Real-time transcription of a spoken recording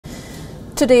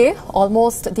Today,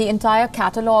 almost the entire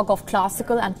catalogue of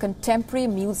classical and contemporary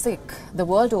music the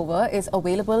world over is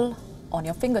available on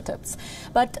your fingertips.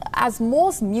 But as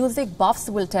most music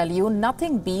buffs will tell you,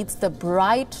 nothing beats the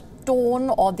bright tone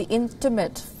or the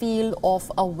intimate feel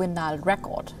of a vinyl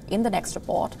record. In the next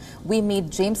report, we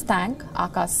meet James Tang,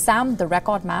 aka Sam the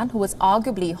Record Man, who is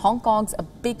arguably Hong Kong's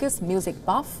biggest music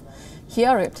buff.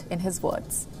 Hear it in his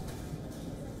words.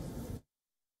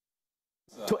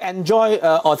 To enjoy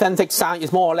authentic sound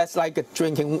is more or less like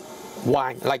drinking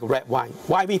wine, like red wine.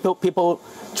 Why people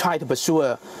try to pursue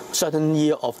a certain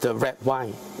year of the red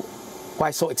wine? Why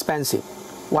it's so expensive?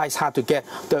 Why it's hard to get?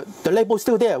 The label's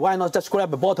still there. Why not just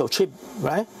grab a bottle cheap,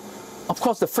 right? Of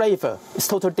course, the flavor is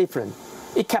totally different.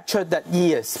 It captured that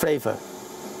year's flavor.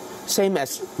 Same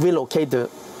as relocate the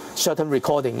certain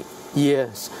recording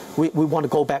years. We want to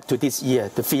go back to this year,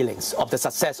 the feelings of the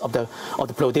success of the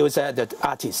producer, the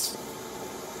artist.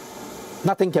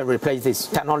 Nothing can replace this.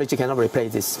 Technology cannot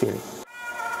replace this feeling.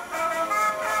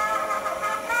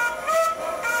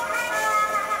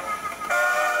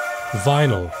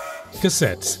 Vinyl,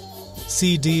 cassettes,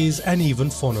 CDs and even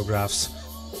phonographs.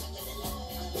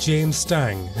 James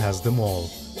Tang has them all.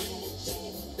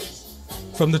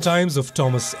 From the times of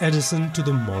Thomas Edison to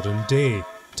the modern day,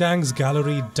 Tang's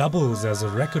gallery doubles as a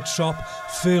record shop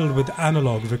filled with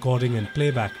analog recording and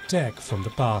playback tech from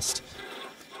the past.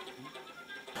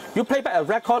 You play back a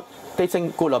record, they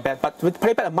think good or bad, but with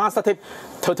play back a master tape,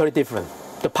 totally different.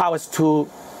 The power is too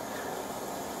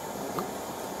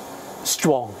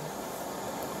strong,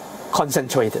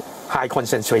 concentrated, high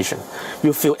concentration.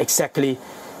 You feel exactly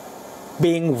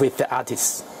being with the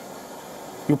artist.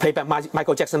 You play back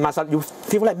Michael Jackson master, you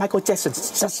feel like Michael Jackson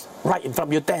just right in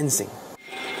front of you dancing.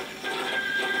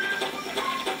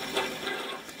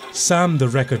 Sam the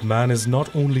Record Man is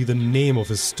not only the name of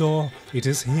his store, it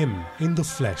is him in the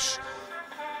flesh.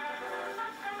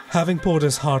 Having poured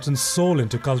his heart and soul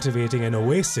into cultivating an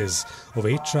oasis of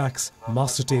 8-tracks,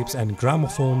 master tapes and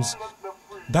gramophones,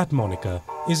 that moniker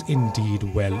is indeed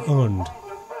well earned.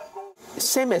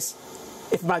 Same as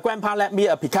if my grandpa left me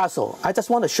a Picasso, I just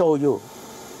want to show you.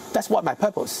 That's what my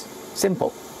purpose.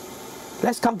 Simple.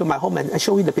 Let's come to my home and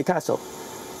show you the Picasso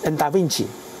and Da Vinci.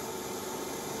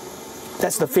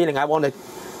 That's the feeling I want to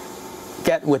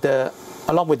get with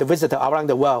along with the visitor around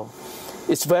the world.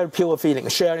 It's very pure feeling,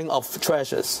 sharing of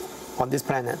treasures on this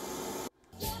planet.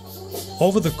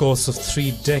 Over the course of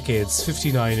 3 decades,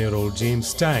 59-year-old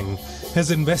James Tang has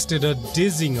invested a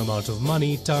dizzying amount of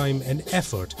money, time and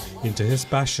effort into his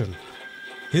passion.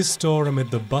 His store amid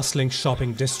the bustling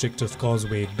shopping district of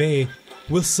Causeway Bay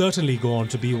will certainly go on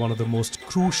to be one of the most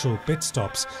crucial pit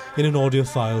stops in an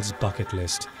audiophile's bucket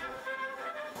list.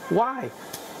 Why?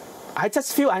 I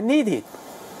just feel I need it.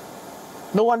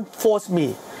 No one forced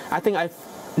me. I think I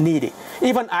need it.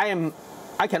 Even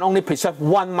I can only preserve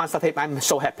one master tape. I'm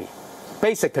so happy.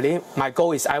 Basically, my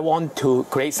goal is I want to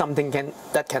create something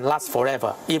that can last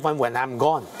forever, even when I'm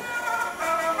gone.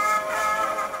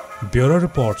 Bureau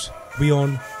Report,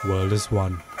 WION, World is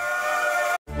One.